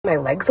my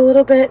legs a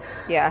little bit.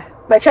 Yeah.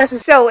 My chest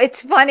is... So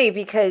it's funny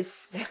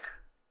because...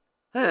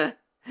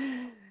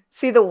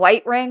 See the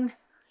white ring?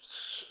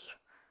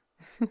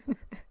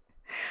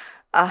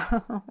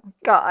 Oh,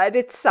 God,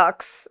 it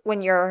sucks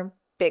when you're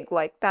big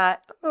like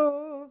that.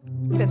 Oh,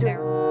 been there.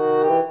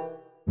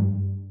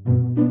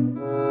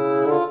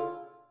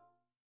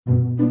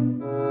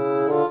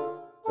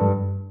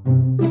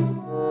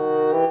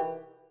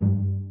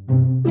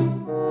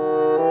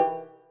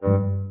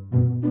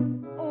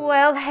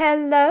 Well,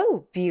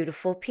 hello,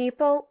 beautiful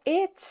people.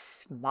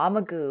 It's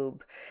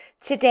MommaGoob.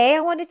 Today,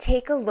 I want to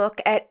take a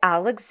look at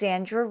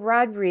Alexandra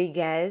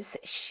Rodrigues.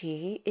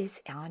 She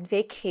is on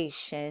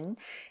vacation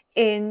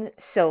in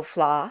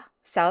SoFla,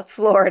 South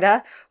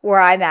Florida, where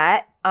I'm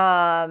at.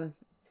 I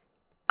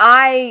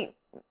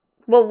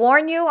will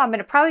warn you, I'm going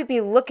to probably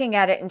be looking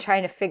at it and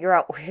trying to figure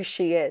out where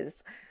she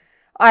is.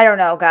 I don't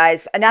know,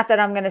 guys. Not that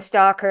I'm going to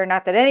stalk her.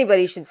 Not that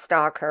anybody should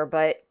stalk her,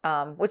 but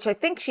which I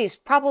think she's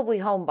probably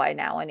home by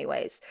now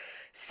anyways.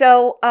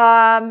 So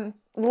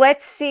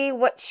let's see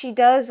what she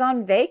does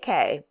on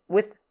vacay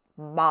with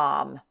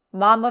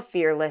Mama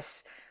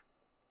Fearless.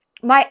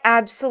 My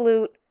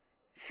absolute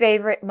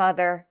favorite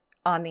mother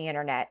on the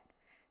internet.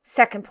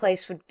 Second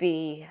place would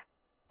be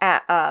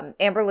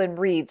Amberlynn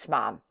Reed's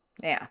mom.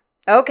 Yeah.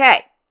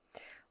 Okay.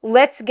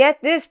 Let's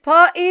get this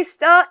party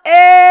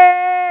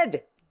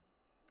started.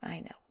 I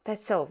know.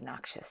 That's so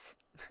obnoxious.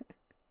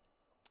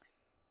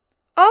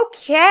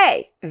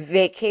 Okay.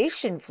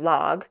 Vacation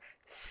vlog,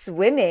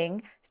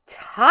 swimming,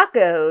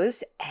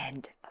 tacos,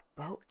 and a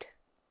boat.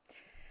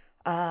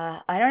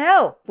 I don't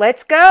know.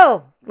 Let's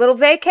go. Little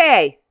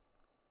vacay.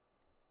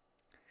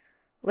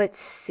 Let's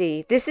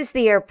see. This is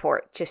the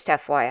airport, just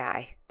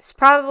FYI. It's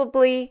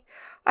probably,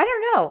 I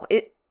don't know.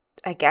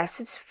 I guess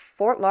it's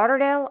Fort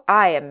Lauderdale.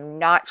 I am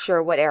not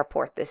sure what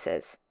airport this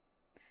is.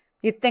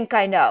 You'd think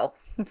I know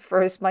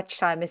for as much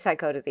time as I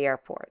go to the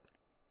airport.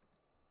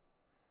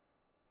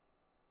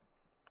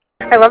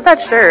 I love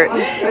that shirt.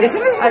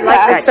 I like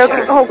that so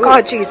shirt. Oh,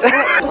 God, Jesus.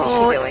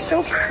 Oh, it's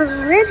so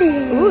pretty.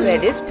 Ooh,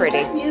 that is pretty.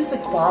 Does that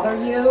music bother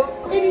you?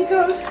 And he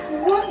goes,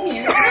 what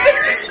music?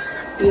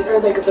 These are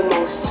like the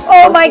most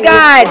my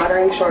God.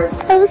 flattering shorts.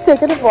 I was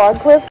taking a vlog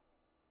clip.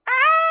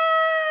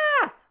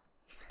 Ah!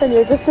 And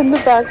you're just in the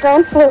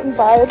background floating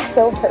by. It's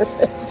so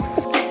perfect.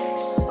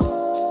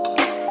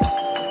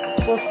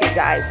 We'll see,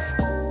 guys.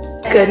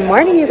 Good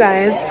morning, you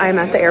guys. I'm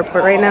at the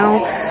airport right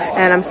now,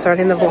 and I'm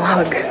starting the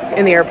vlog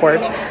in the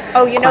airport.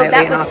 Oh, you know, quietly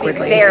that and must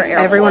awkwardly. be their airport.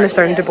 Everyone is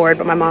starting to board,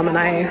 but my mom and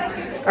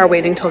I are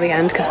waiting till the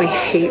end because we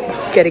hate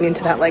getting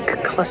into that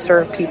like cluster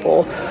of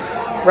people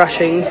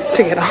rushing to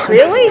get on.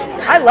 Really?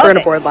 I love it. We're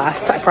gonna board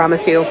last, I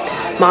promise you.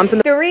 Mom's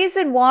in The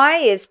reason why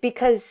is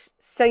because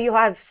so you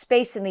have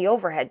space in the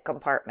overhead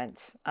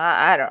compartments.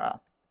 I don't know.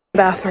 the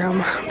bathroom,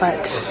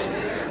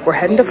 but we're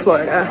heading to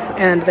Florida,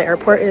 and the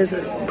airport is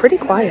pretty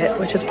quiet,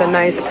 which has been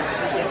nice.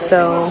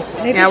 So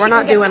Maybe yeah, she we're can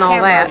not get doing the all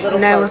camera that. a little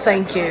No, closer.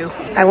 thank you.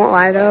 I won't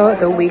lie though,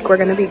 the week we're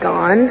gonna be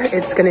gone,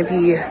 it's gonna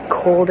be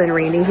cold and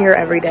rainy here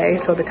every day,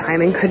 so the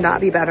timing could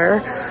not be better.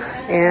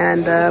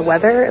 And the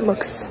weather, it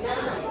looks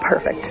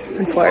perfect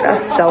in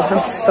Florida. So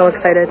I'm so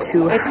excited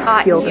to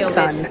feel the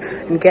sun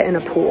and get in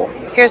a pool.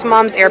 Here's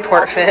Mom's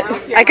airport fit.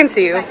 I can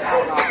see you.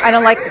 I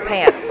don't like the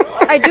pants.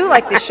 I do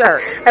like the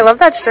shirt. I love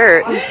that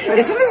shirt. Isn't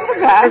this the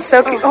best? It's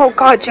so cute. Oh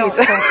God,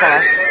 Jesus.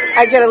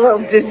 I get a little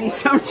dizzy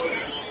sometimes.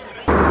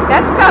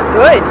 That's not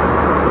good.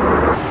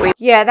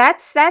 Yeah,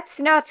 that's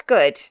not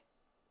good.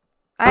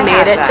 I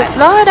Made it to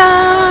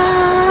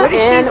Florida. What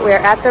is and she- we're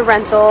at the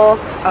rental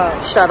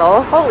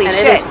shuttle. Holy and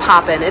shit. it is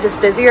popping. It is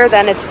busier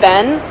than it's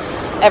been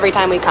every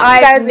time we come.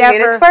 I've Guys, we made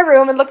never- it to our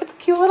room, and look at the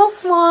cute little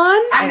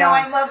swans. I know,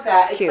 I love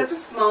that. It's cute. such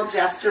a small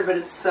gesture, but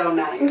it's so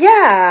nice.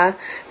 Yeah.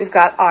 We've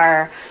got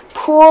our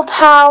pool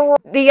towel.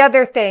 The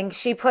other thing,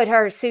 she put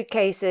her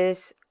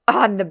suitcases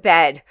on the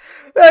bed.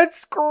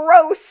 That's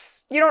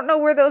gross. You don't know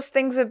where those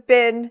things have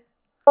been.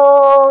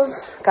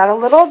 Got a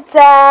little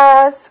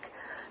desk.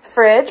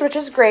 Fridge, which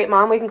is great,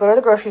 Mom. We can go to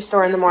the grocery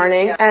store in the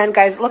morning. Yeah. And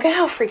guys, look at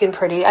how freaking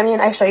pretty. I mean,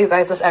 I show you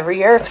guys this every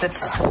year because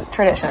it's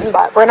tradition,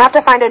 but we're gonna have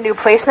to find a new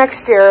place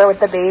next year with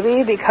the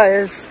baby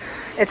because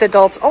it's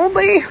adults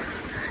only.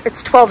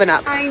 It's 12 and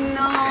up. I know.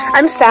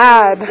 I'm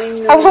sad.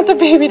 I want the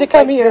baby to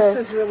come here. This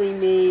has really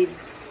made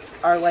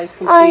our life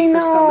I complete know.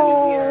 for so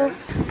many years.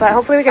 But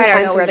hopefully we can I don't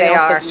find know where something they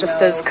else are. that's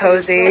just as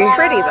cozy. It's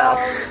pretty though.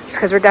 It's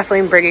because we're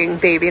definitely bringing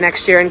baby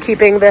next year and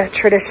keeping the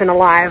tradition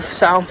alive.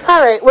 So, all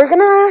right, we're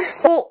gonna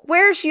Well,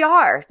 where's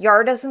Yar?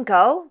 Yar doesn't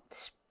go?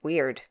 It's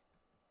weird.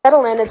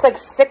 settle in. It's like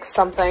 6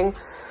 something.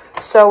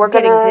 So we're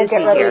Getting gonna dizzy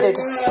get ready here. to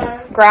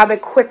just grab a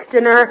quick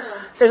dinner.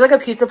 There's like a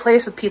pizza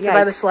place with pizza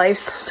by the Yikes. slice.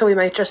 So we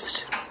might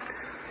just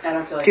I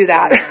don't feel like do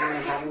that.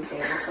 having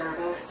table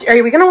service.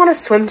 Are we gonna want to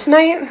swim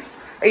tonight?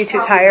 Are you too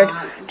Probably tired?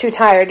 not. Too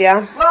tired,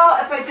 yeah. Well,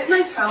 if I did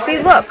my toe, See,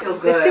 I'd look, feel the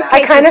good. suitcase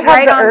I kind is of have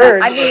right the on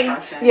urge. I mean,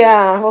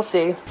 Yeah, we'll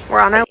see. We're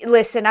on our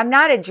listen, I'm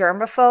not a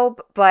germaphobe,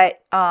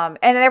 but and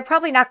they're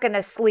probably not going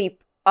to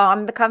sleep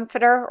on the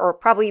comforter or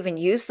probably even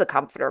use the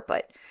comforter,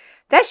 but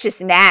that's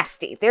just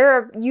nasty.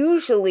 They're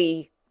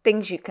usually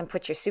things you can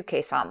put your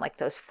suitcase on, like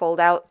those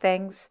fold-out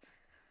things.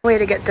 Way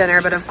to get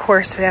dinner, but of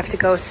course we have to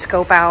go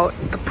scope out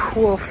the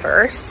pool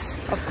first.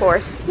 Of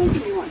course.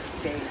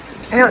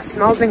 I know, it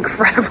smells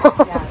incredible.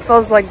 Yeah. It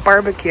smells like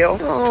barbecue.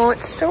 Oh,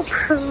 it's so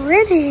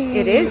pretty.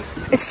 It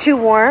is. It's too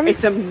warm.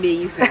 It's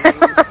amazing.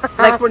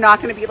 Like, we're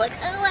not going to be like,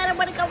 oh, I don't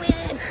want to go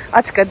in.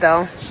 That's good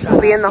though. We'll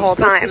be in the whole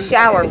time. To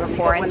shower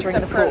before entering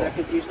the pool.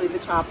 Because usually the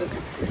top is...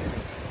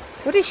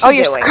 What is she doing?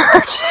 Your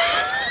skirt.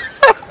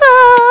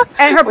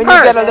 And her when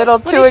purse. You get a little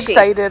too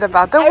excited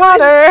about the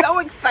water. I'm so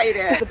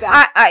excited.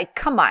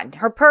 Come on.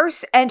 Her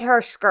purse and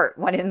her skirt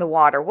went in the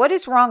water. What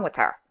is wrong with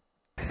her?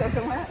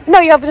 No,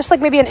 you have just like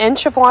maybe an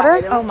inch of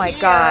water. Oh my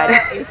God.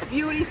 It's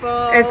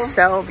beautiful. It's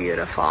so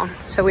beautiful.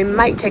 So we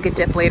might take a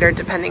dip later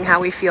depending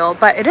how we feel.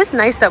 But it is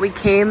nice that we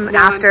came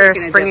after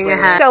springing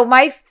ahead. So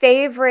my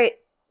favorite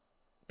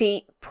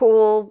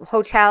pool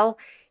hotel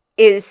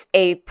is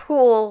a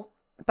pool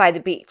by the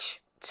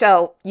beach.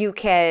 So you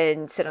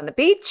can sit on the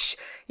beach,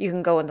 you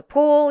can go in the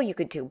pool, you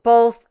could do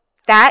both.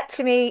 That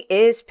to me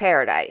is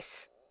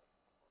paradise.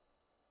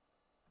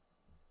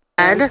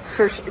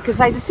 Because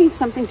I just need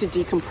something to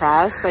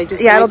decompress.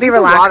 It'll be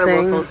relaxing. The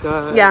water will feel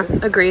good. Yeah,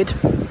 agreed.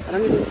 I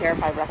don't even care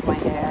if I wreck my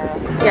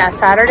hair. Yeah,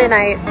 Saturday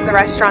night the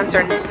restaurants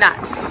are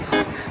nuts,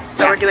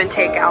 so we're doing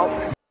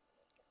takeout.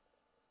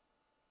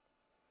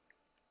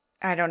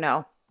 I don't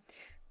know.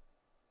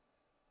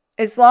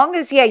 As long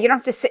as you don't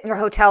have to sit in your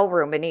hotel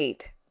room and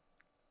eat.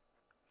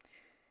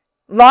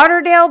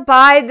 Lauderdale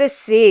by the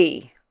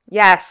sea.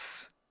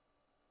 Yes.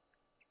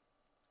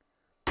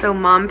 So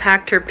Mom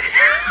packed her...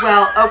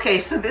 Well, okay,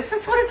 so this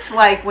is what it's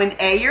like when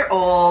A, you're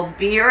old,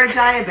 B, you're a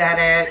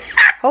diabetic.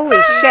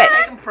 Holy shit.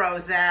 Taking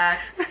Prozac.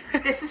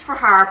 This is for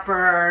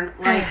heartburn.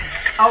 Like,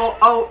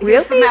 oh, really?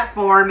 Here's some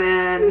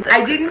metformin.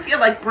 I didn't feel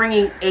like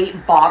bringing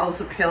 8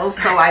 bottles of pills,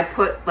 so I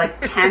put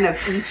like 10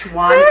 of each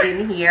one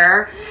in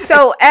here.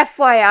 So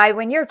FYI,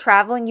 when you're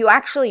traveling, you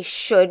actually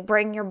should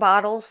bring your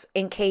bottles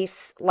in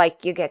case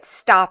like you get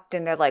stopped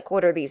and they're like,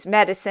 what are these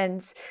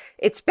medicines?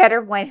 It's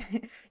better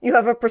when you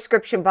have a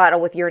prescription bottle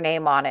with your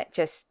name on it.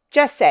 Just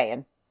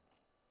saying.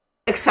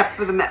 Except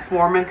for the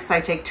metformin, because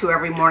I take 2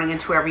 every morning and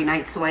 2 every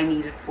night, so I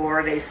needed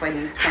 4 days, so I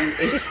needed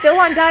 28. She's still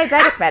on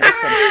diabetic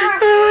medicine.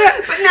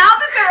 But now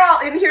that they're all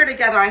in here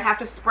together, I have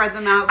to spread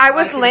them out. So I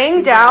was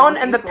laying down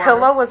and the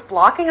pillow was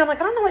blocking. I'm like,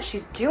 I don't know what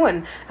she's doing.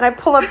 And I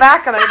pull it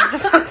back and I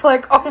just was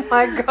like, oh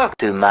my God.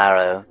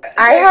 Tomorrow.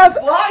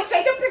 Why?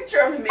 Take a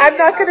picture of me. I'm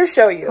not going to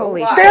show you.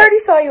 Holy shit. They already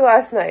saw you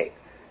last night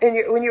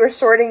when you were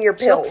sorting your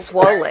pills. She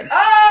looks swollen.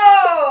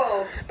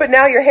 Oh! But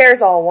now your hair's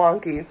all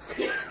wonky.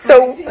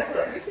 So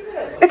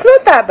it's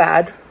not that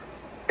bad.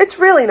 It's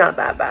really not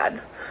that bad.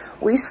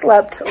 We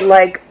slept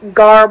like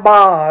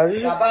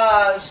garbage.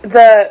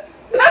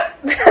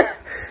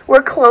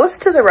 We're close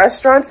to the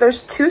restaurants.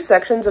 There's 2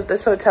 sections of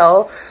this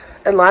hotel.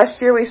 And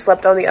last year we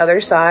slept on the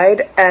other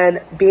side.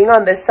 And being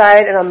on this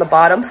side and on the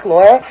bottom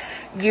floor,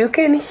 you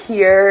can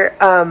hear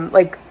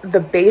like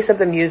the bass of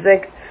the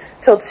music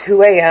till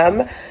 2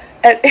 a.m.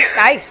 And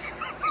Nice.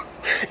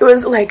 It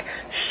was like,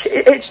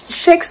 it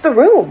shakes the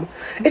room.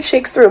 It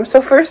shakes the room.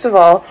 So first of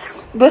all,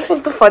 this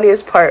was the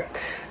funniest part.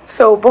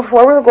 So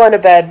before we were going to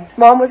bed,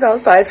 Mom was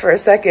outside for a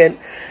second,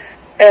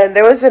 and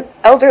there was an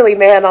elderly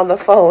man on the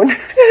phone.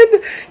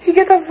 And he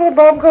gets off the phone,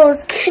 Mom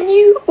goes, can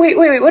you, wait,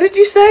 what did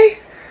you say?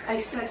 I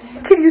said to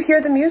him, can you hear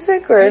the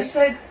music? Or I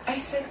said,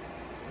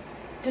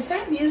 does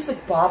that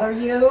music bother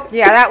you?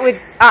 Yeah, that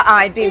would,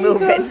 I'd be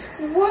moving. He goes,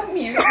 what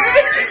music?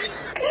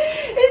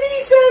 And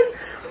he says,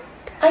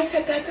 I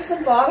said, that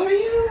doesn't bother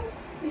you?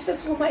 He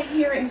says, well, my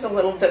hearing's a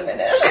little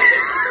diminished.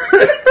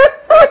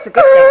 That's a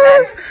good thing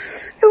then.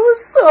 It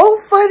was so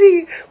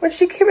funny when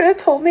she came in and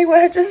told me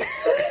what had just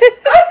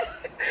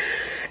happened.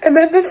 And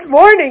then this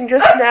morning,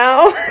 just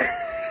now,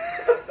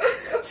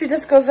 she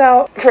just goes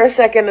out for a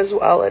second as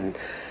well. And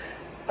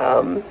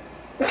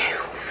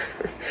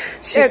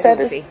she said,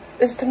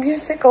 is the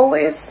music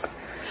always...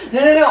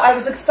 No. I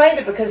was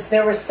excited because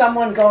there was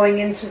someone going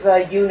into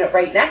the unit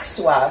right next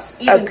to us,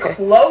 even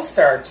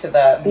closer to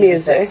the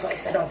music. So I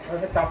said, oh,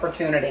 perfect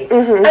opportunity.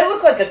 I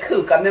look like a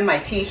kook. I'm in my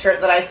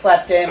t-shirt that I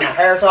slept in. My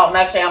hair's all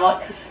messy. I'm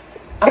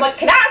like,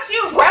 can I ask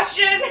you a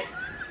question?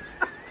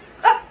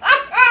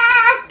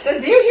 So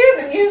do you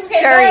hear the music?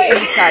 Very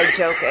inside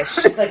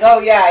jokish. She's like, oh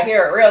yeah, I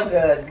hear it real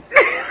good.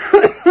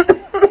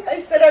 I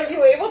said, are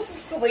you able to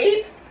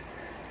sleep?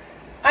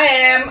 I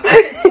am. I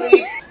can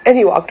sleep. And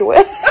he walked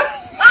away.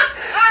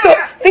 So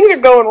things are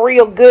going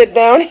real good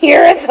down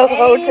here at the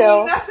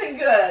hotel. Nothing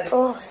good.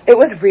 Oh, it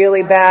was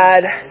really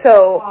bad.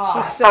 So,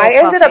 I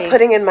ended up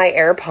putting in my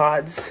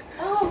AirPods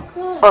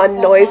on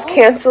noise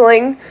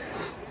canceling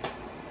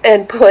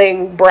and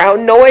playing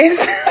brown noise.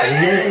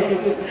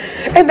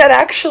 And that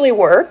actually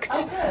worked.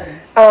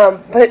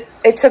 But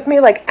it took me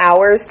like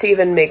hours to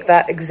even make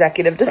that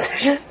executive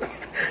decision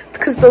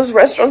because those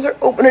restaurants are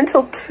open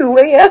until 2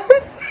 a.m.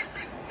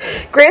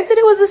 Granted,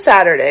 it was a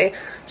Saturday,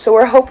 so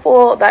we're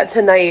hopeful that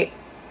tonight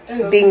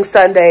being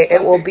Sunday,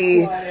 it will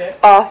be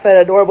off at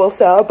a normal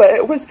sound, but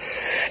it was,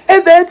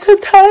 and then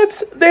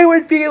sometimes there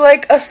would be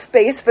like a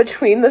space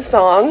between the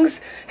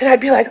songs, and I'd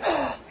be like,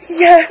 oh,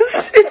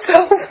 yes, it's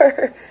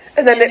over.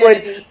 And then it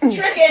would,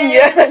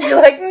 yeah, and I'd be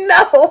like,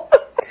 no.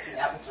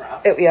 That was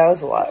rough. It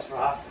was a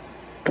lot.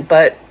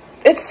 But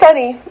it's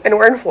sunny, and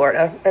we're in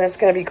Florida, and it's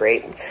going to be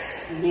great.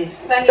 It's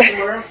sunny,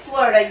 we're in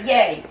Florida,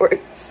 yay.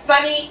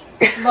 Sunny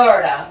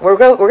Florida. We're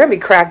going to be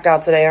cracked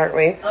out today, aren't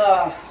we?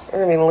 Ugh.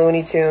 We're gonna be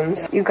Looney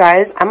Tunes. You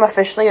guys, I'm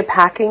officially a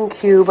packing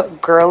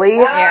cube girly.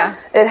 Yeah.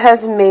 It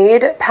has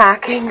made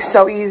packing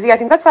so easy. I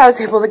think that's why I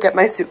was able to get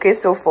my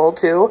suitcase so full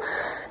too.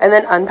 And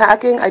then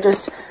unpacking, I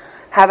just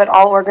have it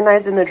all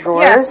organized in the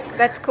drawers. Yeah,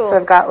 that's cool. So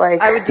I've got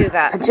like I would do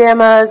that.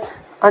 Pajamas,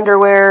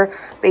 underwear,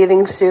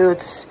 bathing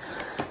suits.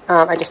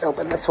 I just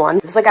opened this one.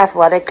 It's like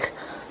athletic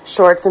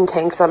shorts and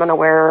tanks I'm gonna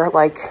wear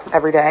like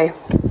every day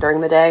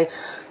during the day.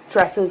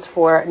 Dresses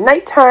for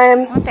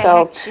nighttime.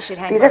 So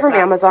these are from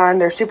Amazon.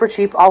 They're super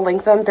cheap. I'll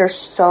link them. They're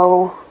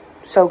so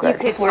good.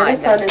 The Florida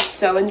sun is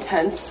so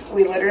intense.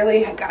 We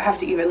literally have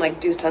to even like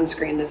do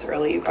sunscreen this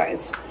early, you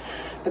guys,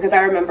 because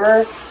I remember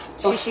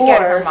before she should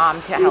get her mom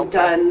to help we've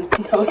done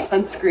no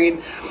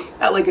sunscreen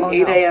at like an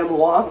 8 a.m.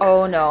 walk.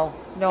 Oh no,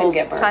 no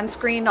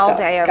sunscreen all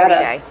day every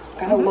day.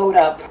 Gotta load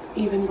up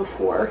even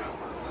before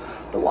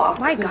the walk.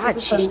 My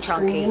God, she's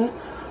chunky.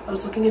 I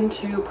was looking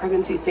into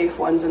pregnancy safe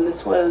ones, and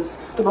this was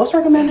the most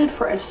recommended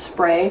for a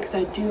spray because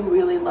I do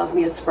really love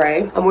me a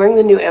spray. I'm wearing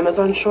the new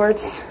Amazon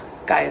shorts.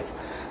 Guys,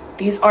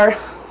 these are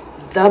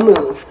the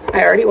move.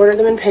 I already ordered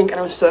them in pink, and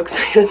I was so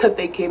excited that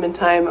they came in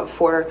time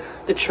for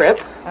the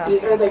trip.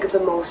 These are like the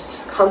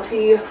most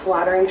comfy,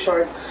 flattering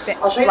shorts.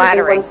 I'll show you the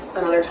pink ones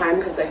another time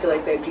because I feel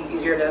like they'd be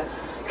easier to,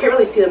 can't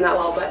really see them that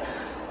well, but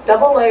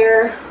double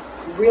layer,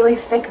 really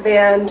thick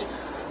band,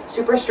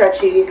 super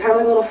stretchy, kind of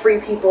like a little Free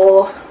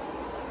People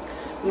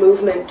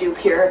movement dupe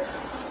here.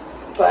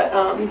 But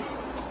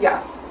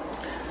yeah,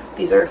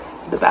 these are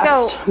the best.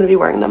 So, I'm gonna be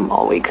wearing them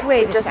all week.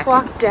 Wait a just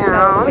walk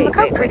down. So, look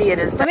how pretty it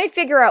is. Let me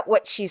figure out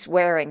what she's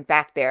wearing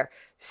back there.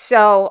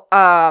 So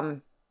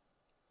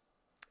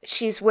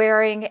she's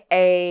wearing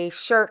a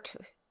shirt,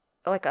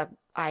 like a,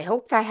 I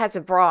hope that has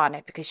a bra on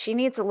it because she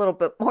needs a little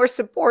bit more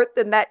support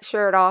than that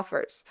shirt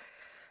offers.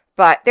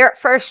 But they're at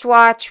First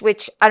Watch,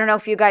 which I don't know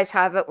if you guys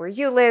have it where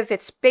you live.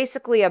 It's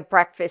basically a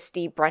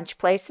breakfasty brunch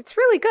place. It's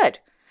really good.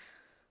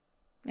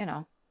 You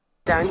know,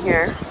 down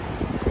here.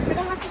 We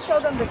don't have to show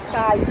them the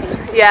sky.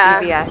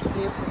 Yeah.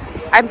 CVS.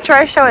 I'm sure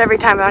I show it every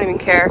time. I don't even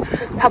care.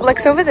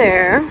 Publix over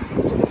there.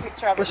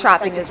 Where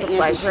shopping is a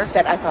pleasure.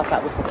 Said I thought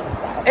that was the best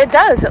sky. It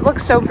does. It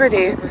looks so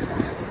pretty.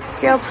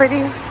 See how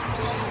pretty?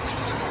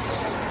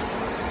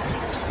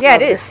 Yeah,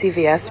 it is.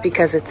 CVS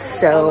because it's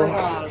so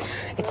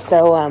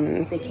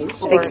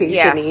vacation-y.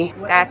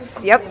 Yeah,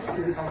 that's, yep.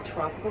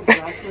 Tropical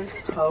dresses,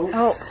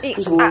 totes,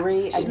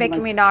 jewelry. She's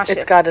making me nauseous.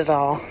 It's got it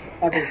all.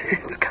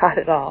 It's got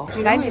it all.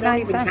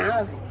 99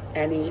 cents. I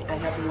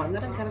have one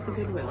that I got at the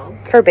Goodwill.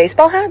 For a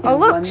baseball hat? Oh,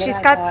 look, she's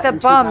got the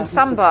bum,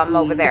 some bum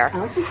over there. I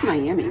like this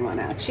Miami one,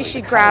 actually. She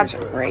should grab.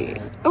 Great.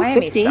 Oh,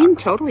 Miami 15?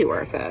 sucks. Totally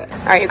worth it. All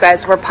right, you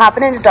guys, we're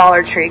popping into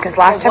Dollar Tree because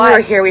last time we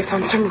were here, we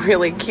found some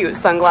really cute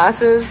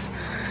sunglasses.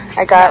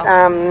 I got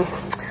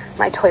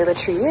my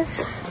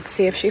toiletries. Let's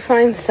see if she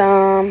finds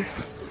some.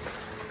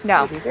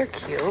 No. Oh, these are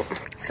cute.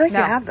 I feel like you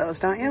have those,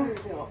 don't you?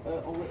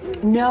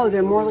 No,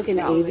 they're more like an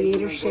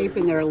aviator shape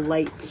and they're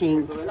light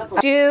pink.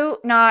 Do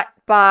not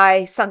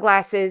buy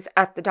sunglasses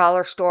at the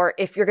dollar store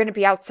if you're going to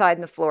be outside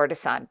in the Florida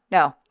sun.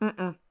 No.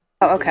 Mm-mm.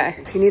 Oh, okay.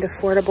 If you need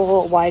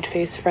affordable, wide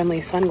face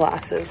friendly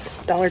sunglasses,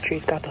 Dollar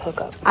Tree's got the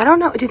hookup. I don't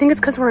know. Do you think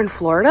it's because we're in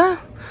Florida?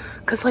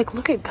 Because, like,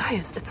 look at,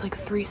 guys, it's like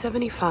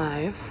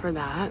 $3.75 for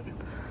that.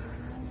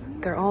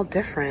 They're all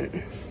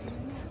different.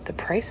 The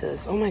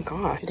prices, oh my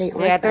god.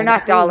 Yeah, they're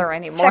not dollar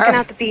anymore. Checking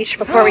out the beach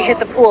before we hit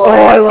the pool. Oh,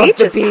 I love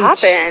the beach. Is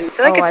poppin'. I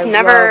feel like it's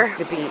never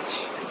the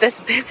beach. this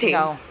busy.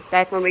 No,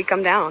 that's when we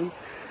come down.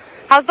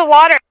 How's the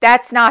water?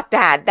 That's not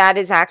bad. That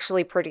is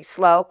actually pretty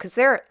slow because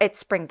it's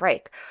spring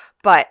break.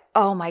 But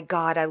oh my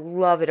god, I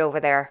love it over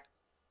there.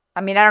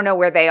 I mean, I don't know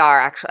where they are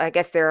actually. I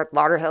guess they're at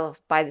Lauderhill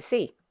by the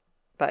sea.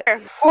 But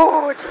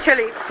oh, it's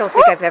chilly. Don't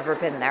think I've ever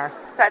been there.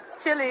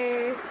 That's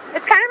chilly.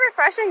 It's kind of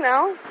refreshing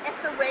though.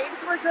 If the waves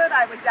were good,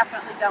 I would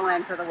definitely go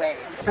in for the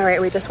waves. All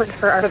right, we just went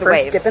for our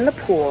first dip in the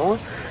pool,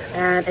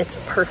 and it's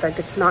perfect.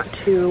 It's not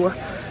too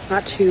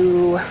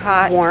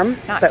hot, warm,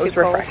 but it was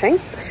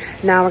refreshing.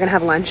 Now we're gonna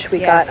have lunch. We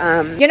got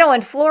you know,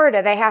 in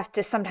Florida they have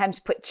to sometimes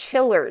put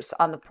chillers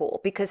on the pool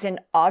because in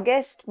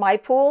August, my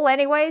pool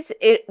anyways,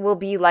 it will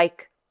be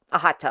like a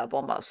hot tub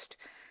almost.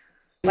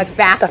 Like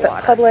bath stuff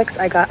water. At Publix.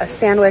 I got a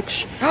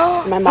sandwich.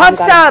 My mom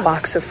got a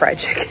box of fried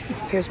chicken.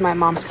 Here's my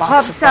mom's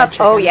box of fried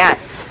chicken. Oh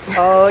yes.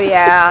 Oh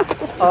yeah.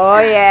 Oh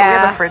yeah. We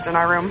have a fridge in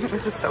our room.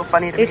 It's just so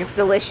funny to me. It's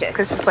delicious.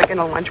 Because it's like in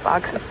a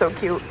lunchbox. It's so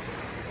cute.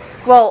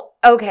 Well,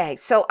 okay.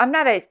 So I'm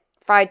not a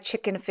fried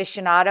chicken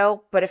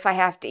aficionado, but if I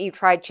have to eat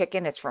fried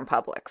chicken, it's from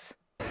Publix.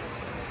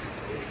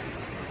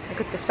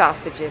 Look at the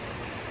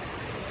sausages.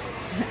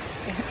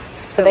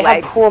 They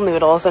have pool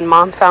noodles, and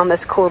Mom found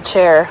this cool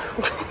chair.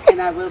 And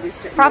And I will be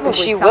sitting Probably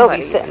She will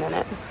be somebody's. sitting in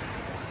it.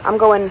 I'm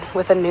going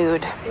with a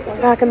nude.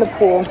 Back in the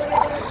pool.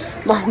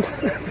 Mom's.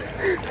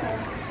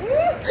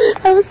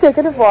 I was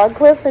taking a vlog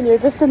clip and you're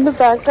just in the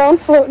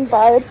background floating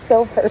by. It's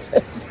so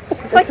perfect.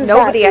 It's like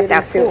nobody at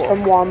that suit pool.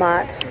 from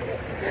Walmart.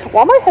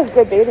 Walmart has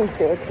good bathing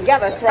suits. Yeah,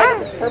 that's right.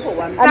 This purple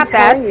one. I'm Not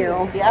bad. telling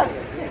you.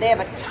 Yep. They have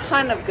a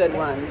ton of good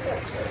ones.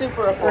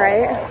 Super affordable.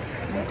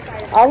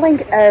 Right? I'll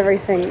link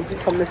everything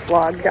from this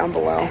vlog down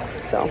below.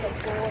 So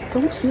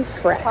don't you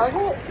fret.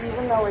 Target,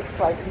 even though it's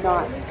like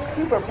not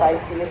super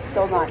pricey, it's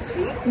still not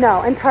cheap.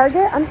 No, and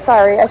Target, I'm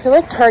sorry. I feel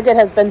like Target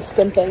has been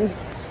skimping.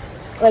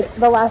 Like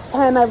the last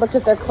time I looked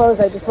at their clothes,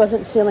 I just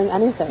wasn't feeling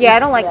anything. Yeah, I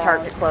don't like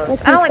Target clothes.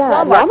 Makes I don't me like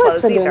sad. Walmart Walmart's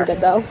clothes been either. doing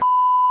good though.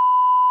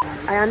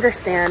 I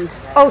understand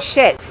Oh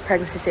shit.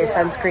 pregnancy safe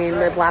sunscreen,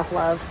 live, laugh,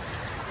 love.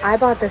 I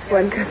bought this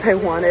one because I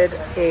wanted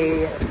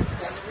a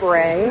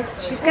spray.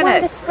 She's I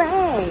wanted gonna. a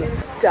spray.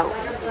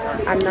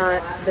 Don't. I'm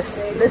not.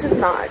 This is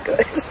not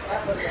good.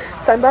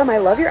 Sunbum, I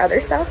love your other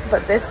stuff,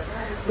 but this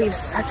leaves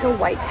such a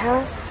white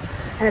cast,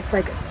 and it's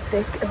like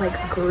thick and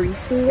like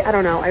greasy. I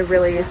don't know. I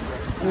really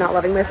am not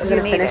loving this. I'm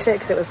gonna finish it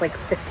because it was like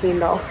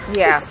 $15.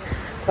 Yeah.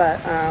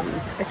 But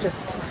it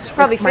just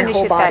probably my finish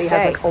whole it body that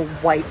has day. like a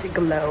white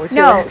glow to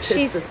No, it. It's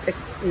she's just,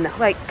 no.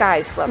 Like,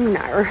 guys, look.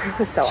 No.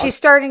 So She's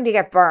starting to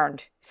get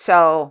burned.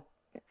 So,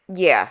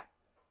 yeah.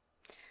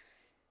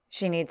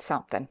 She needs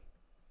something.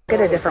 get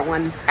a different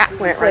one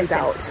when it runs Listen.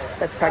 out.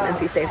 That's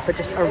pregnancy safe, but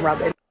just a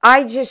rub it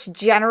I just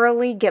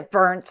generally get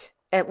burnt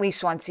at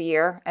least once a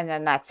year, and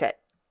then that's it.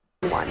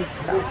 one.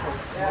 So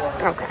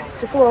okay,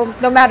 just a little.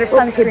 No matter little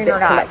sunscreen tidbit or to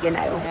not. let you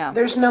know. Yeah.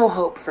 There's no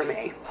hope for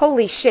me.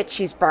 Holy shit,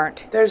 she's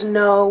burnt. There's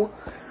no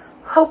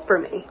hope for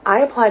me. I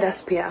applied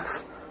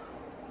SPF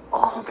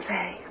all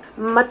day.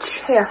 My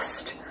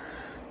chest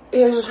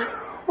is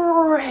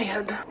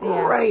red.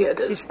 Yeah, Red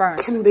she's as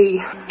burnt. can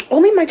be.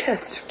 Only my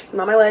chest,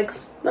 not my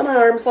legs, not my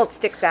arms. Well, it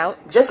sticks out.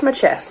 Just my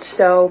chest.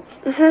 So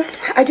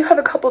I do have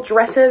a couple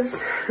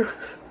dresses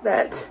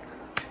that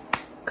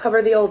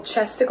cover the old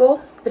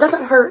chesticle. It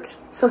doesn't hurt,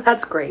 so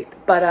that's great.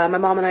 But my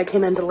mom and I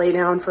came in to lay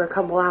down for a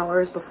couple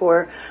hours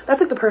before.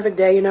 That's like the perfect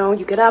day, you know?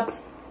 You get up,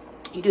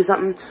 you do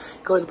something,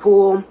 go to the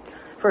pool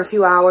for a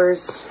few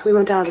hours. We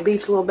went down to the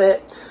beach a little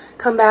bit,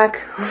 come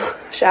back,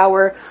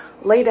 shower,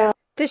 lay down.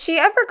 Does she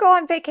ever go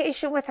on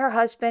vacation with her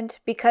husband?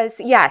 Because,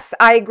 yes,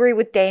 I agree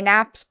with day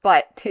naps,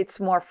 but it's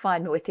more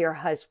fun with your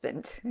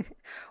husband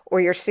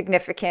or your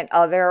significant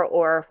other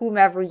or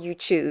whomever you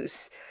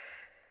choose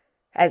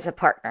as a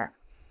partner.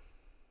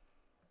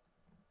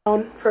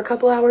 For a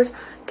couple hours,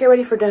 get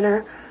ready for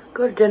dinner,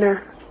 go to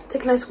dinner,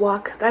 take a nice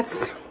walk.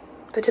 That's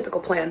the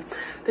typical plan,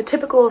 the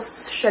typical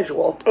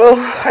schedule.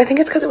 Oh, I think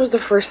it's because it was the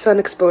first sun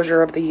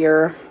exposure of the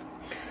year.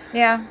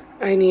 Yeah.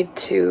 I need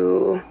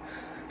to,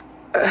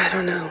 I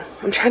don't know.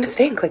 I'm trying to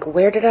think, like,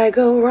 where did I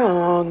go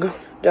wrong?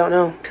 Don't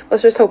know.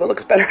 Let's just hope it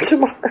looks better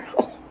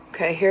tomorrow.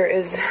 Okay, here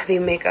is the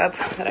makeup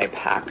that I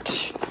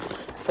packed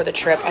for the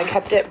trip. I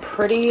kept it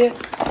pretty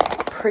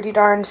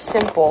darn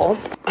simple.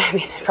 I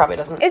mean, it probably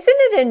doesn't. Isn't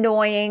it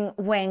annoying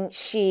when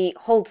she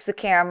holds the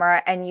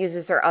camera and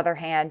uses her other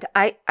hand?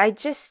 I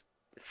just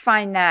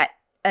find that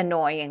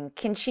annoying.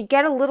 Can she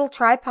get a little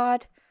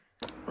tripod?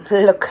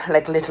 Look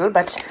like little,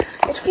 but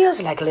it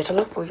feels like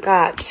little. We've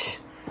got,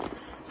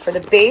 for the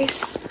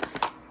base,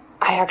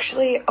 I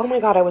actually, oh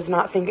my god, I was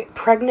not thinking,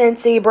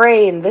 pregnancy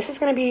brain. This is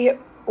going to be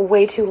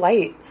way too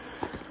light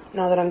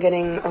now that I'm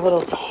getting a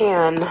little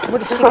tan.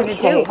 What is she going to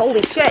do?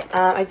 Holy shit.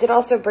 I did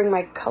also bring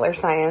my color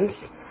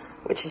science,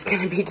 which is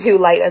going to be too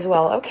light as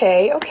well.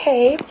 Okay.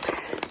 Okay,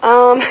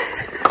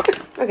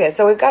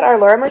 so we've got our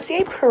Laura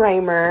Mercier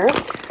primer.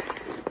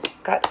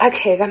 Got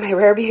my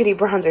Rare Beauty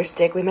bronzer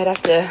stick. We might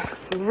have to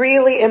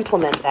really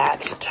implement that.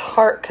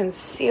 Tarte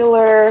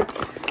concealer,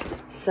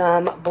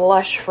 some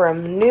blush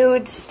from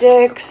Nude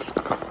Sticks,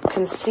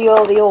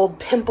 conceal the old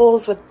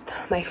pimples with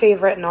my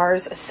favorite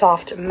NARS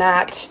Soft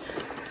Matte.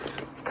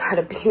 Got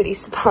a beauty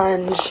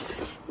sponge,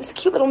 this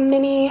cute little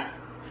mini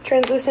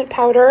translucent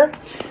powder.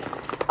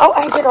 Oh,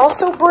 I did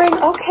also bring,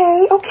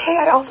 okay,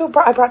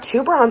 I brought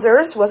two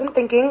bronzers. Wasn't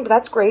thinking, but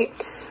that's great.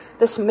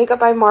 This Makeup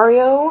by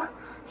Mario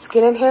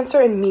Skin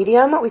Enhancer in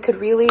medium. We could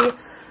really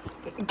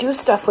do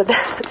stuff with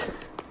that.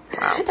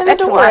 Wow, and then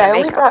don't worry, I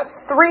only brought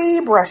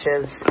 3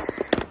 brushes.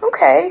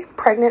 Okay,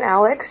 pregnant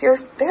Alex, you're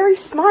very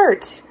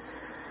smart.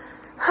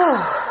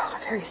 Oh,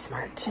 very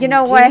smart. You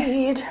know what?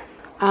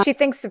 She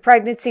thinks the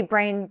pregnancy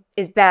brain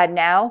is bad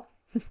now.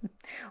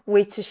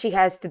 Wait till she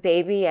has the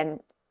baby and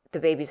the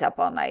baby's up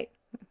all night.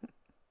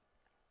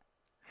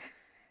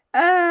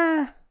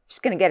 She's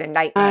going to get a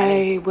night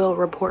nanny. I will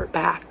report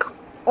back.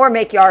 Or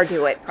make Yar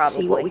do it,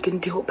 probably. See what we can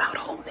do about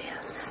all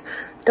this.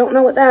 Don't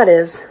know what that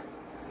is.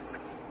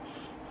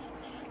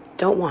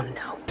 Don't want to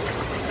know.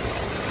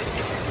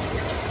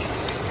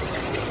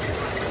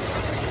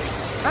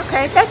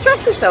 Okay, that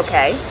dress is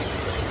okay.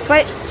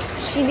 But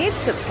she needs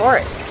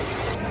support.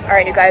 All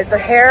right, you guys, the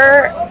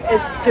hair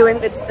is doing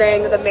its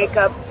thing. The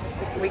makeup,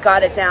 we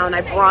got it down. I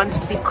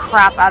bronzed the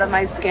crap out of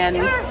my skin.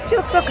 She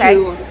looks okay.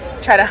 To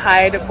try to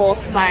hide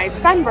both my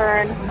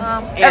sunburn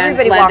and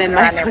everybody blend walking in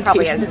my around there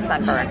probably has a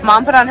foundation. sunburn.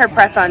 Mom put on her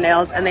press-on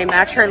nails and they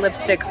match her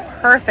lipstick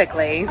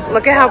perfectly.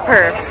 Look at how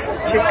perf.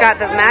 She's got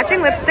the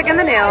matching lipstick and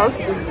the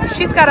nails.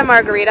 She's got a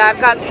margarita. I've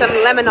got some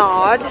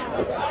lemonade.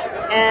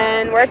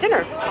 And we're at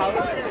dinner.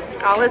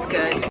 All is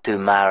good.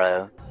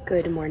 Tomorrow.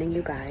 Good morning,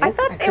 you guys. I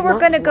thought they were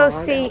going to go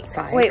see...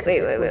 Wait.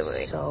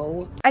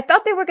 So I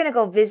thought they were going to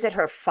go visit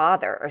her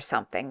father or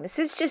something. This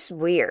is just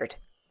weird.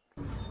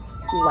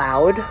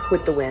 loud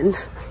with the wind.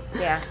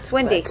 Yeah, it's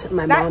windy. But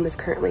my mom is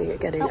currently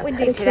getting a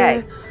pedicure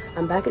today.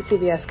 I'm back at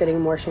CVS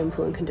getting more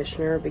shampoo and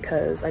conditioner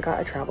because I got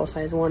a travel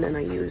size one and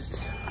I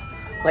used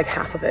like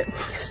half of it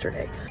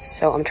yesterday.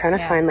 So I'm trying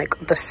to find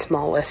like the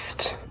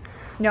smallest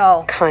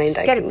kind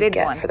I can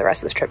get for the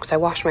rest of this trip because I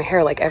wash my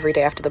hair like every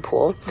day after the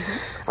pool.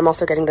 I'm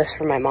also getting this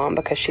for my mom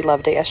because she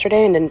loved it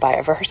yesterday and didn't buy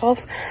it for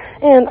herself.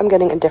 And I'm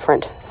getting a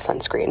different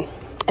sunscreen.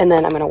 And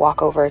then I'm going to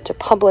walk over to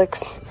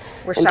Publix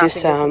and do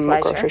some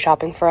grocery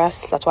shopping for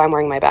us. That's why I'm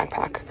wearing my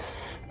backpack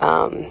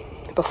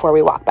before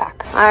we walk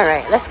back. All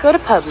right, let's go to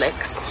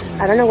Publix.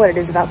 I don't know what it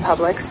is about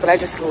Publix, but I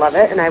just love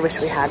it, and I wish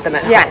we had them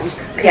at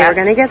home. Okay, we're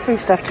going to get some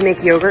stuff to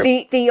make yogurt.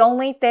 The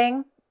only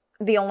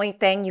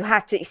thing you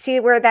have to see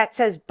where that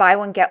says buy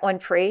one get one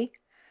free.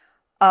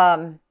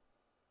 I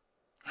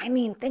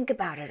mean, think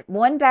about it.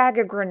 One bag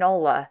of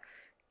granola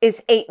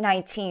is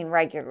 $8.19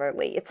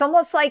 regularly. It's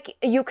almost like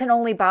you can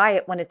only buy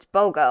it when it's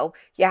BOGO.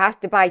 You have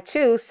to buy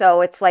two,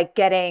 so it's like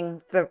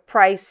getting the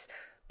price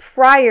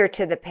prior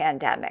to the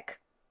pandemic,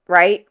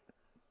 right?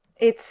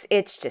 It's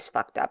just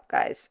fucked up,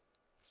 guys.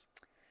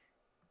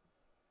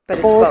 But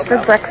it's bowls for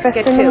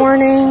breakfast in the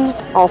morning.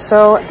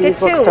 Also,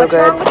 these look so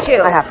good.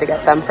 I have to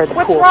get them for the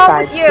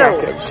poolside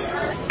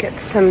snackage. Get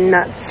some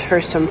nuts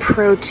for some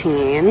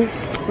protein.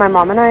 My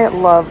mom and I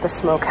love the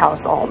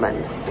smokehouse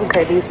almonds.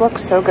 Okay, these look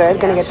so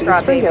good. Gonna get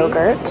these for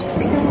yogurt.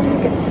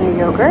 Okay, get some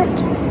yogurt.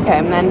 Okay,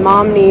 and then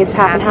mom needs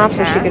half and half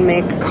so she can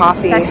make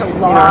coffee in our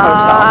hotel.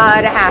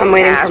 I'm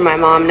waiting for my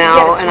mom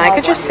now, and I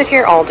could just sit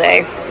here all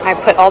day. I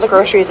put all the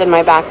groceries in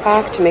my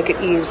backpack to make it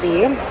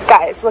easy.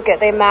 Guys, look at,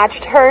 they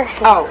matched her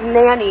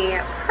nanny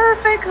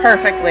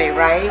perfectly,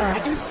 right? I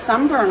can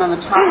sunburn on the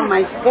top of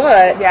my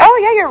foot. Yes. Oh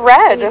yeah, you're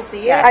red. Can you see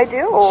it? Yes. I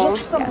do.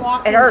 Just from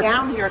walking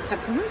down here, it's a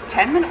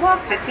 10-minute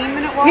walk,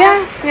 15-minute walk.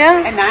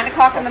 Yeah. At 9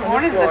 o'clock in the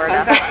morning, the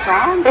sun's out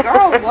strong.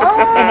 Girl,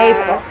 what? In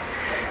April.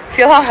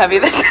 Feel how heavy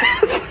this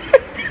is.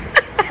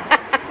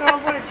 Girl,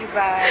 what did you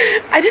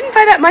buy? I didn't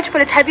buy that much,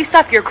 but it's heavy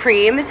stuff. Your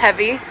cream is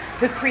heavy.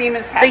 The cream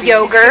is heavy. The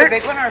yogurt. Did you get a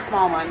big one or a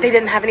small one? They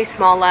didn't have any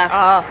small left.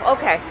 Oh,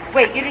 okay.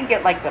 Wait, you didn't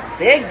get like the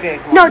big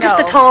one? No, just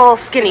a tall,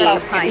 skinny.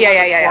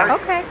 Yeah.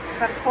 Okay. Is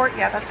that a quart?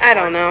 Yeah, that's a quart. I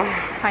don't know.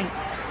 Pint.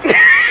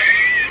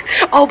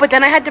 Oh, but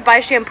then I had to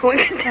buy shampoo and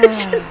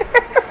conditioner.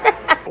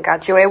 I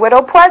got you a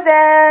Widow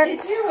present. You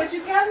too. What'd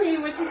you get me?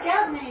 What'd you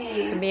get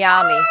me? The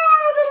Miami.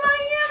 Oh, the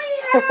Miami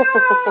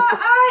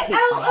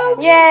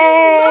hat.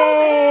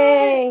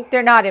 Yay!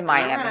 They're not in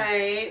Miami. All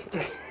right.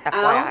 Just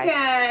FYI.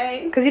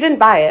 Okay. Because you didn't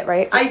buy it,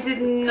 right? I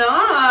did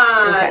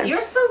not. Okay.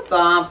 You're so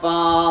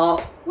thoughtful.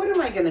 What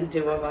am I going to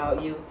do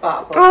about you,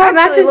 thoughtful? Oh, it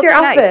matches your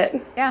outfit.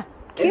 Nice. Yeah.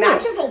 It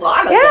matches a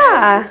lot of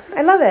things.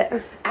 I love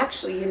it.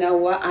 Actually, you know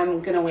what I'm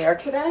going to wear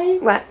today?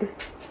 What?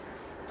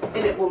 And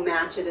it will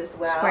match it as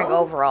well. Wearing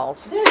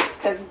overalls. This,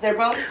 because they're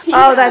both tan.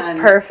 Oh, that's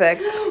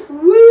perfect.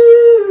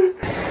 Woo!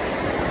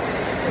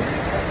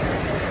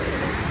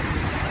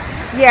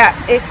 Yeah,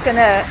 it's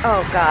gonna,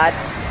 oh God.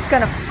 It's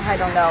gonna, I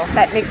don't know.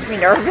 That makes me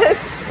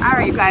nervous. All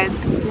right, you guys.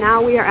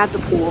 Now we are at the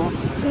pool.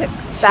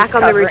 Back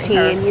on the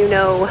routine. You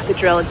know the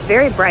drill. It's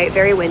very bright,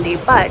 very windy,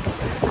 but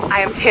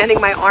I am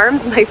tanning my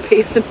arms, my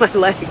face, and my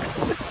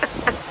legs.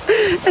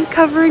 And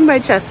covering my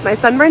chest. My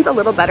sunburn's a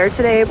little better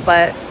today,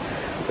 but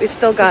we've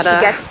still got Did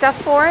she get stuff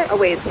for it? A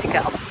ways to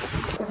go.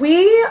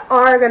 We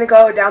are going to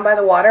go down by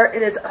the water.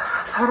 It is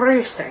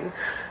freezing.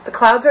 The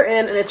clouds are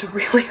in and it's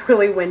really,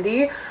 really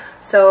windy.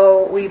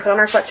 So we put on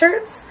our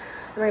sweatshirts.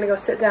 We're going to go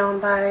sit down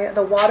by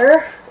the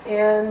water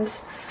and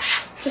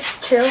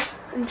just chill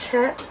and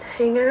chat,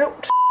 hang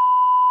out.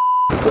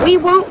 We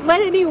won't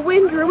let any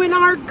wind ruin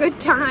our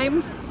good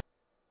time.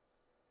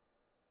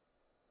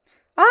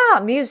 Ah,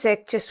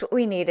 music, just what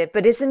we needed.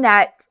 But isn't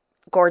that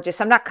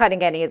gorgeous? I'm not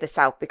cutting any of this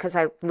out because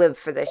I live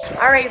for this shit.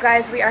 All right, you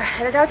guys, we are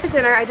headed out to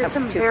dinner. I did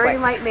some very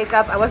light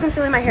makeup. I wasn't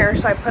feeling my hair,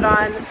 so I put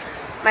on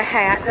my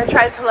hat and I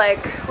tried to, like,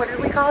 what did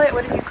we call it?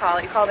 What did you call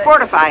it? You called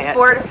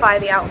Sportify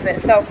the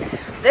outfit. So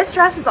this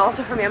dress is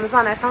also from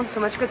Amazon. I found so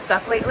much good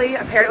stuff lately.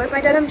 I paired it with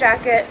my denim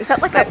jacket. Is that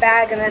like my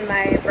bag and then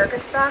my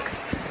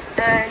Birkenstocks?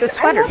 And it's a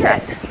sweater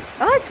dress.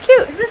 Oh, it's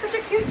cute. Isn't this such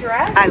a cute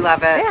dress? I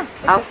love it. Yeah.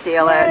 I'll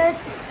steal it.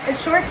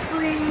 It's short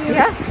sleeve.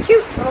 Yeah, it's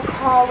cute. Little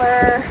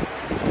collar.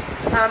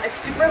 It's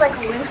super like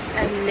loose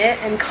and knit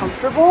and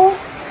comfortable.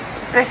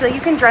 And I feel like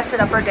you can dress it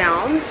up or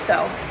down,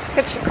 so.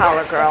 Pick your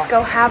collar, girl. Let's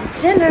go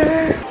have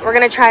dinner. We're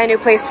gonna try a new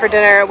place for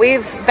dinner.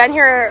 We've been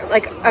here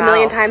like a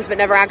million times, but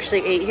never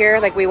actually ate here.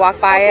 Like we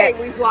walked by it.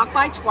 We've walked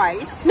by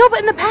twice. No, but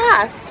in the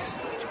past.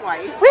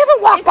 Twice. We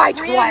haven't walked by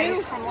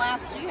twice. New from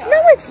last year.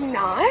 No, it's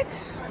not.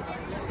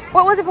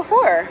 What was it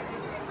before?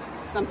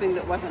 something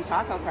that wasn't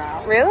Taco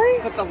Crowd.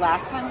 Really? But the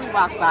last time we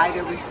walked by,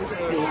 there was this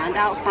band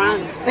out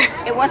front.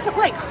 It wasn't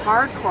like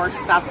hardcore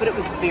stuff, but it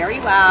was very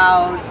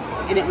loud,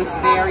 and it was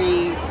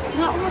very,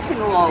 not rock and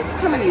roll.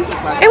 What kind of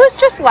music was it? It was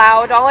just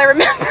loud. All I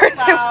remember is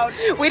Loud.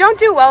 we don't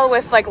do well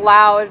with like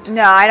loud.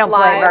 No, I don't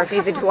blame her. live.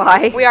 Neither do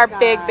I. We are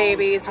big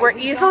babies. We're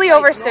easily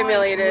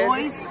overstimulated.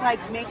 Noise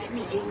like makes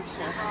me anxious.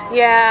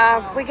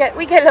 Yeah, we get a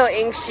little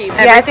anxious. Yeah,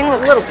 Everything it's a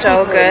looks little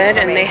so too good, for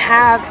and me. they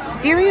have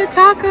birria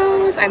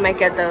tacos. I might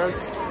get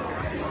those,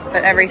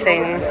 but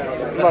everything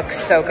looks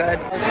so good.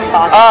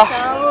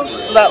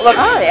 Oh, that looks.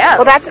 Oh, yeah,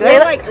 Well, that's looks They're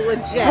good. like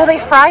legit. well, they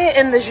fry it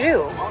in the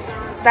jus.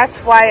 That's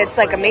why it's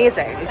like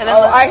amazing. And then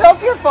I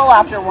hope you're full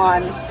after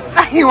one.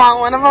 you want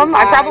one of them?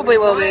 I probably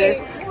will be.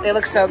 They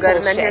look so good.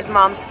 And then Bullshit. here's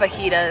Mom's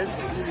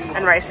fajitas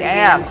and rice and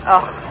Damn. beans.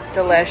 Oh,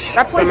 delish.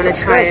 That place I'm gonna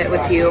looks try good. it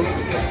with you.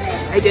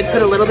 I did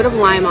put a little bit of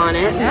lime on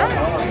it.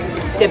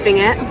 Dipping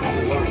it.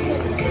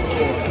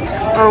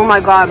 Oh my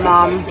god,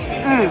 Mom.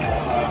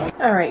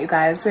 All right, you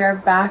guys, we are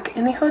back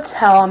in the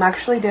hotel. I'm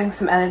actually doing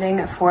some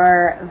editing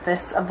for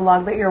this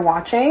vlog that you're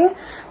watching.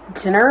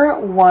 Dinner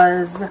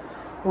was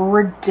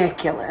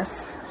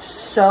ridiculous.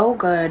 So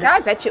good. Yeah, I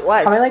bet you it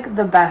was. Probably like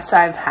the best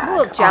I've had. I'm a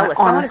little jealous.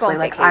 I wanna go Honestly, on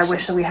like I vacation.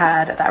 wish that we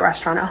had that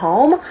restaurant at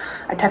home.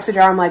 I texted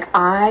her. I'm like,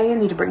 I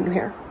need to bring you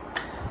here.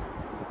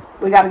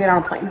 We got to get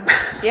on a plane.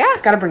 Yeah.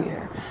 Got to bring you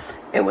here.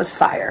 It was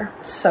fire.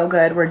 So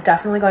good. We're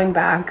definitely going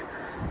back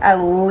at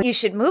You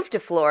should move to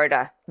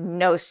Florida.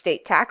 No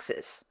state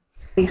taxes.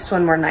 least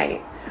one more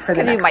night for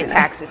the Gonna do next my two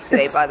taxes nights.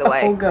 today, It's by the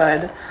way. So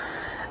good.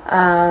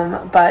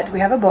 But we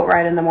have a boat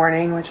ride in the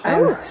morning, which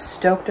I'm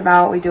stoked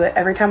about. We do it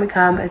every time we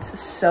come. It's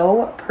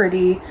so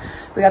pretty.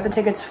 We got the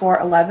tickets for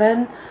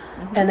 11,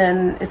 and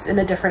then it's in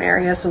a different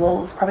area, so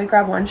we'll probably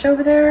grab lunch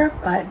over there,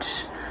 but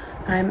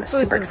I'm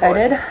super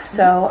excited.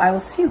 So I will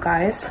see you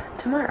guys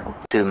tomorrow.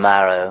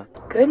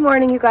 Good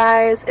morning, you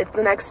guys. It's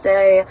the next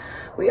day.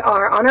 We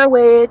are on our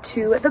way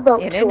to the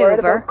boat In an tour, the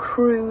Uber. boat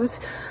cruise.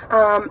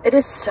 It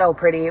is so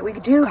pretty. We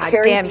do God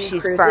carry damn, bee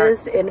she's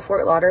cruises in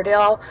Fort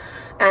Lauderdale,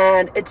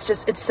 and it's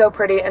so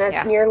pretty, and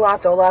it's near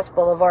Las Olas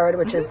Boulevard,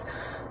 which is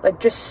like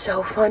just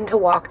so fun to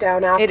walk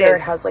down after. It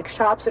is. It has like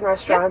shops and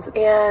restaurants,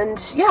 and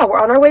yeah, we're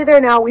on our way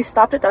there now. We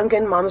stopped at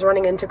Dunkin'. Mom's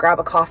running in to grab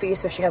a coffee,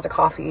 so she has a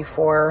coffee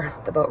for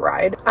the boat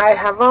ride. I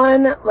have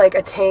on like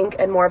a tank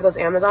and more of those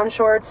Amazon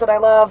shorts that I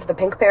love, the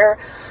pink pair,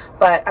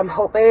 but I'm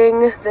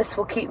hoping this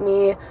will keep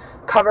me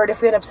covered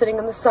if we end up sitting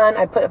in the sun.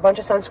 I put a bunch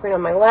of sunscreen on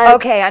my legs.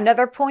 Okay,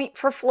 another point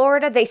for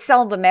Florida. They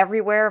sell them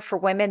everywhere for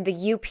women. The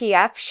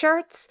UPF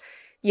shirts.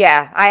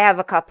 Yeah, I have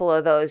a couple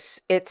of those.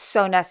 It's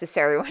so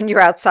necessary when you're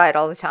outside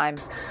all the time.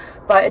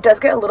 But it does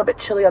get a little bit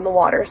chilly on the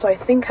water, so I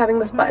think having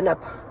this button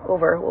up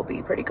over will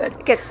be pretty good.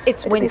 It's I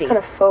did windy. these kind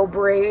of faux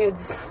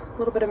braids, a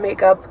little bit of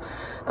makeup.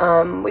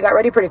 We got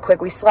ready pretty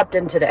quick. We slept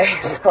in today,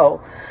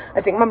 so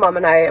I think my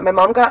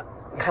mom got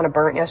kind of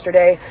burnt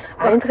yesterday.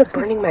 I ended up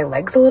burning my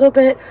legs a little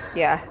bit.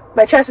 Yeah.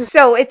 My chest is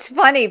So it's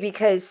funny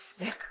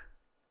because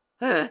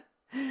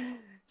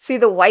see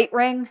the white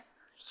ring?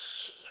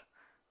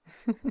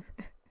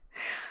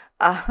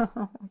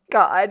 Oh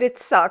God, it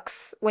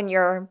sucks when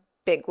you're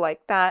big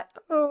like that.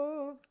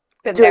 Oh,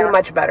 been doing there.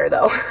 much better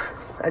though,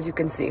 as you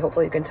can see.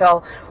 Hopefully you can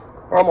tell.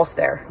 We're almost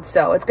there.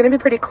 So it's going to be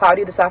pretty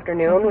cloudy this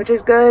afternoon, which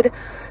is good.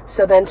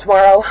 So then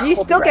tomorrow You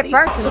we'll still be get ready.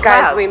 burnt in the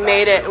Guys, clouds. we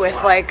made it with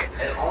like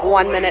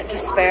 1 minute to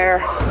spare.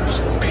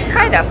 What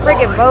kind of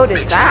friggin' boat is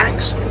mixed that?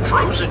 drinks,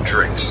 frozen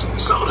drinks,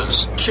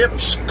 sodas,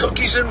 chips,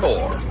 cookies, and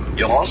more.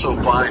 You'll also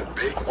find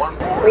big one.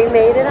 We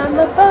made it on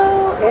the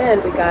boat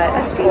and we got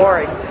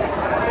seats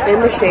in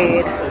the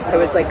shade. There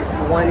was like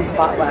one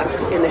spot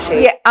left in the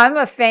shade. Yeah, I'm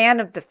a fan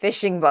of the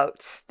fishing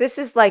boats. This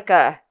is like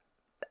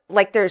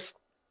there's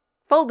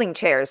folding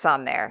chairs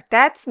on there.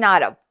 That's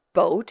not a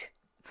boat.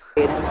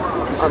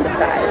 On the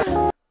side.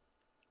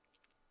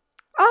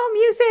 Oh,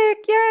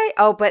 music, yay.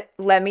 Oh, but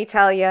let me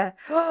tell you.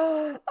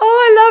 Oh,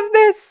 I love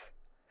this.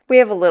 We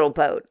have a little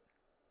boat.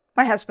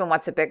 My husband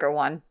wants a bigger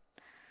one.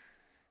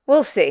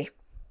 We'll see.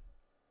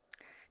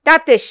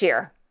 Not this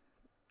year.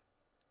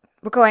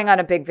 We're going on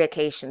a big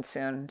vacation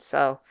soon,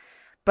 so.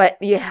 But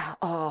yeah,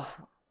 oh.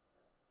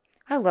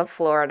 I love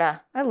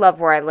Florida. I love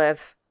where I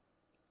live.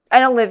 I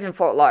don't live in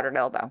Fort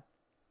Lauderdale, though.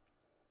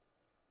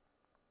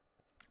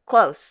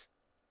 Close.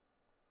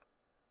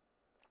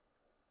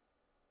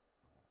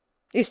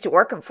 Used to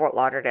work in Fort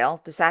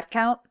Lauderdale. Does that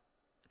count?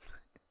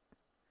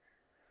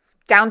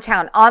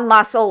 Downtown on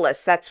Las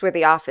Olas. That's where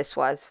the office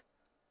was.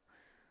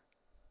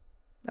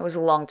 That was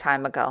a long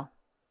time ago.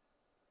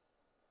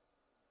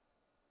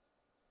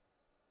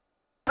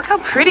 Look how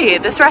pretty.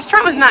 This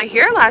restaurant was not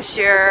here last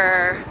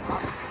year.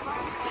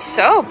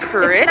 So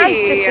pretty. It's nice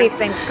to see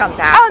things come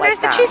back. Oh, like there's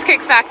that. the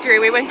Cheesecake Factory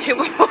we went to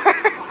before.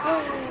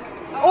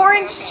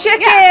 Orange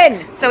chicken.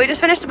 Yeah. So we just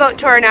finished the boat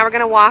tour. Now we're going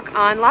to walk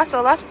on Las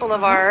Olas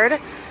Boulevard,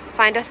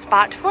 find a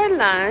spot for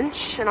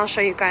lunch, and I'll show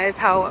you guys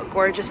how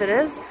gorgeous it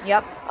is.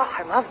 Yep. Oh,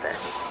 I love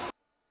this.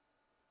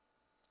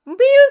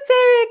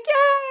 Music.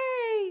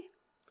 Yay.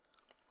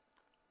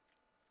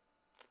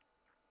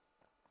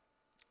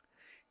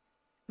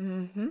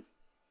 Mm-hmm.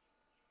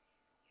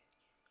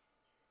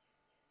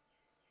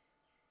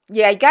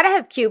 Yeah, you got to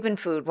have Cuban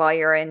food while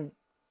you're in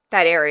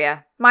that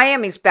area.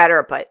 Miami's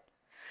better, but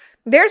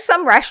there's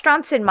some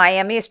restaurants in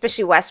Miami,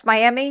 especially West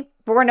Miami,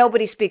 where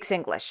nobody speaks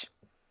English.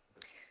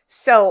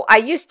 So I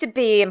used to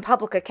be in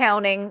public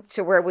accounting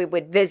to where we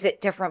would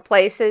visit different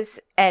places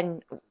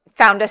and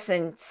found us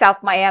in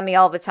South Miami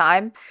all the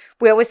time.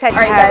 We always had to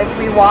have, guys,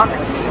 we walked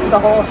the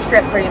whole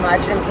strip pretty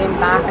much and came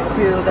back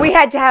to the we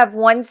had to have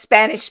one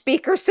Spanish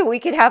speaker so we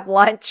could have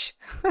lunch.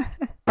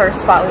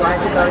 first spot we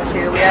wanted to go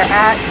to. We are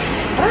at,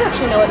 I don't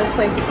actually know what this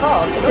place is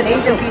called. It's an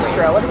Asian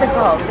bistro. What is it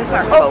called?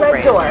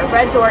 Red Door.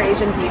 Red Door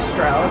Asian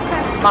Bistro.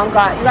 Okay. Mom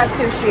got, you got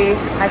sushi.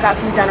 I got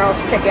some General's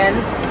chicken.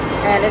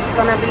 And it's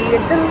gonna be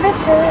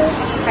delicious.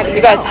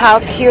 You guys,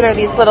 how cute are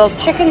these little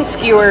chicken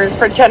skewers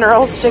for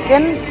General's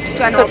chicken? It's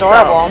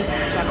adorable.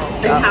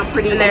 And how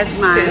pretty is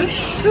mine?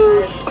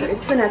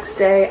 It's the next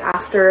day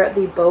after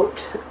the boat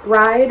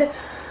ride.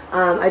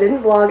 I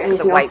didn't vlog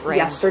anything else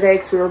yesterday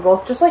because we were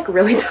both just like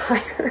really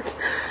tired.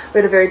 We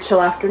had a very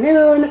chill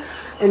afternoon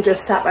and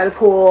just sat by the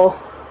pool,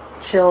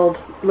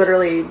 chilled,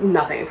 literally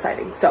nothing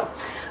exciting. So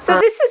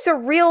this is a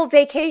real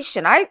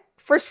vacation. I,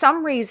 for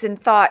some reason,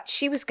 thought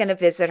she was going to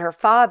visit her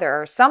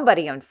father or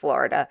somebody in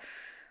Florida.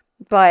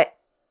 But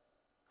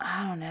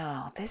I don't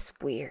know. This is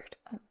weird.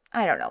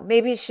 I don't know.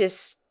 Maybe it's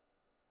just,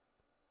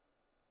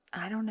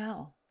 I don't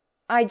know.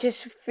 I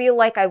just feel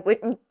like I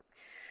wouldn't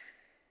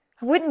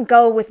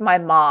go with my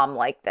mom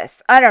like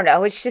this. I don't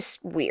know. It's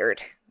just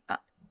weird.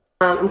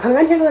 I'm coming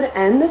on here to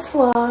end this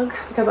vlog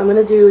because I'm going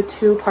to do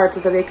 2 parts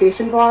of the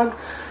vacation vlog.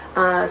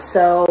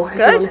 So if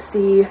you want to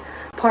see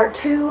part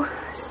 2,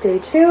 stay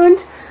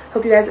tuned.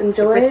 Hope you guys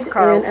enjoyed,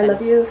 and I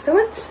love you so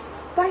much.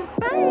 Bye.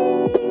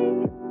 Bye.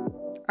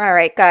 All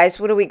right, guys,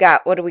 what do we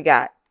got? What do we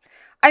got?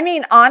 I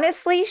mean,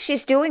 honestly,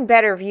 she's doing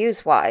better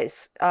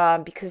views-wise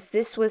because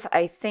this was,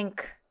 I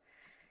think,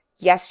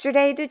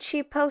 yesterday did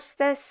she post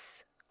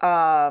this?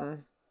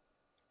 March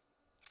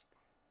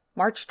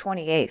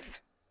 28th.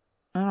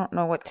 I don't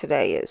know what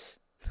today is.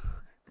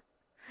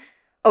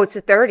 Oh, it's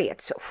the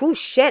 30th. So, whoo,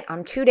 shit,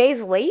 I'm 2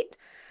 days late?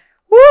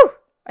 Woo!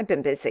 I've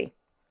been busy.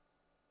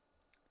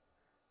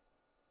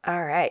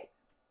 All right.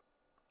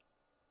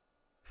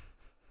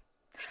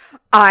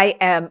 I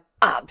am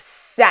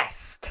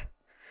obsessed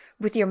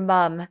with your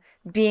mom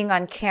being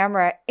on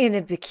camera in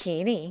a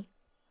bikini.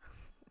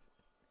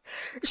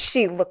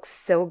 She looks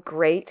so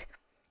great,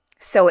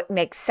 so it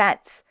makes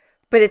sense.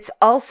 But it's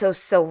also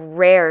so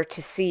rare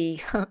to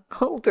see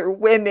older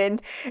women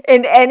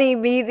in any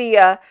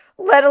media,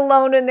 let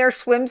alone in their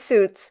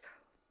swimsuits.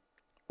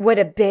 What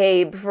a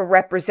babe for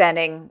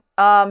representing.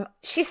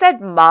 She said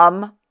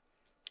mum,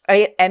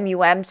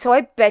 M-U-M, so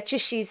I bet you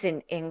she's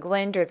in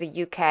England or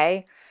the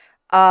UK.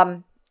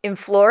 In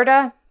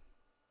Florida,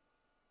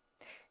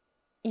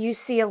 you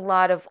see a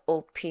lot of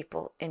old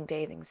people in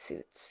bathing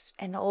suits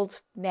and old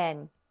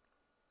men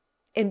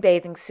in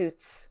bathing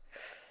suits.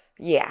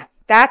 Yeah,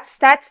 that's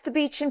the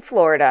beach in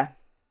Florida.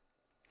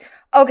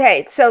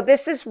 Okay, so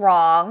this is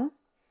wrong.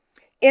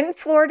 In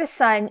Florida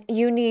sun,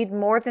 you need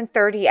more than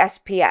 30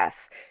 SPF.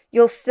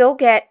 You'll still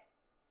get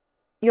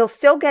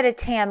a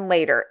tan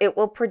later. It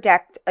will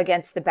protect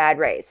against the bad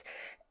rays.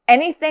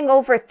 Anything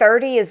over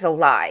 30 is a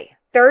lie.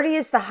 30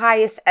 is the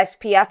highest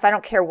SPF. I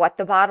don't care what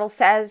the bottle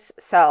says.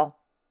 So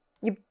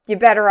you're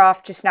better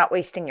off just not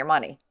wasting your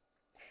money.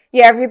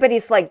 Yeah,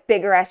 everybody's like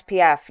bigger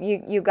SPF.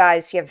 You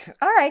guys,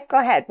 all right, go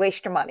ahead.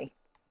 Waste your money.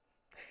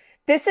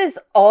 This is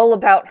all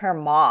about her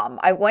mom.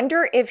 I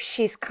wonder if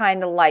she's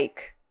kind of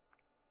like,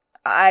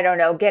 I don't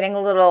know, getting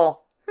a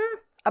little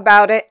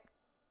about it.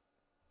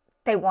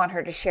 They want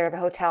her to share the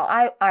hotel.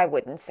 I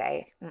wouldn't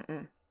say.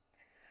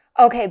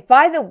 Okay,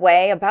 by the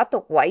way, about the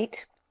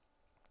white,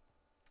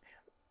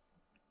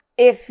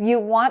 if you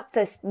want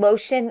this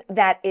lotion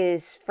that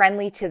is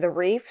friendly to the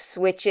reefs,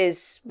 which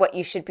is what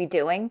you should be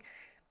doing,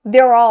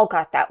 they're all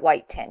got that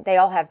white tint. They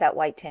all have that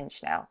white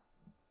tinge now.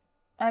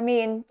 I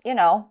mean, you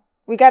know,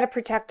 we got to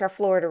protect our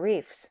Florida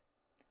reefs.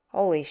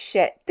 Holy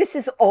shit. This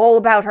is all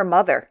about her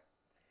mother.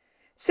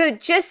 So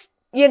just,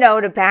 you know,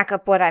 to back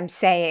up what I'm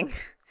saying,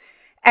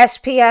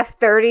 SPF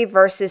 30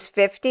 versus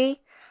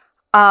 50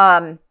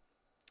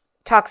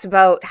 talks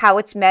about how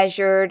it's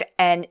measured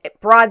and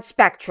broad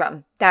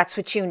spectrum. That's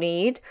what you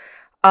need.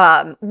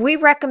 We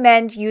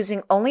recommend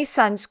using only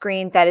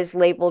sunscreen that is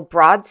labeled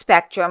broad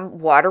spectrum,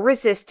 water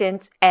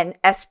resistant, and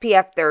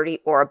SPF 30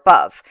 or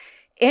above.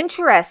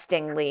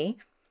 Interestingly,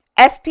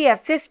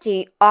 SPF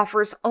 50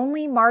 offers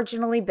only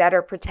marginally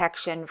better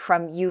protection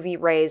from UV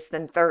rays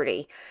than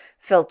 30,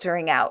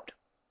 filtering out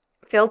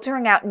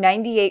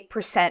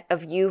 98%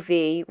 of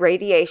UV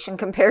radiation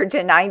compared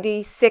to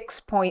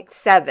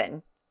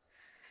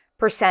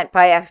 96.7%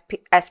 by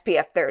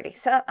SPF 30.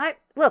 So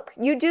look,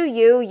 you do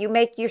you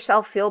make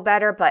yourself feel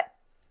better, but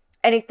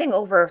anything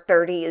over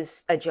 30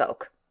 is a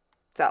joke.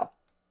 So,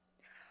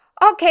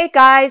 okay,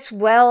 guys,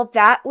 well,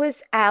 that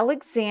was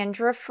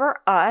Alexandra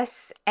for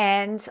us,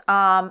 and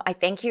I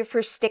thank you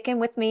for sticking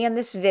with me in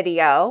this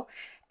video.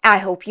 I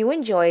hope you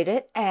enjoyed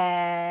it,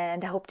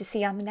 and I hope to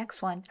see you on the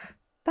next one.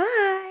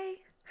 Bye.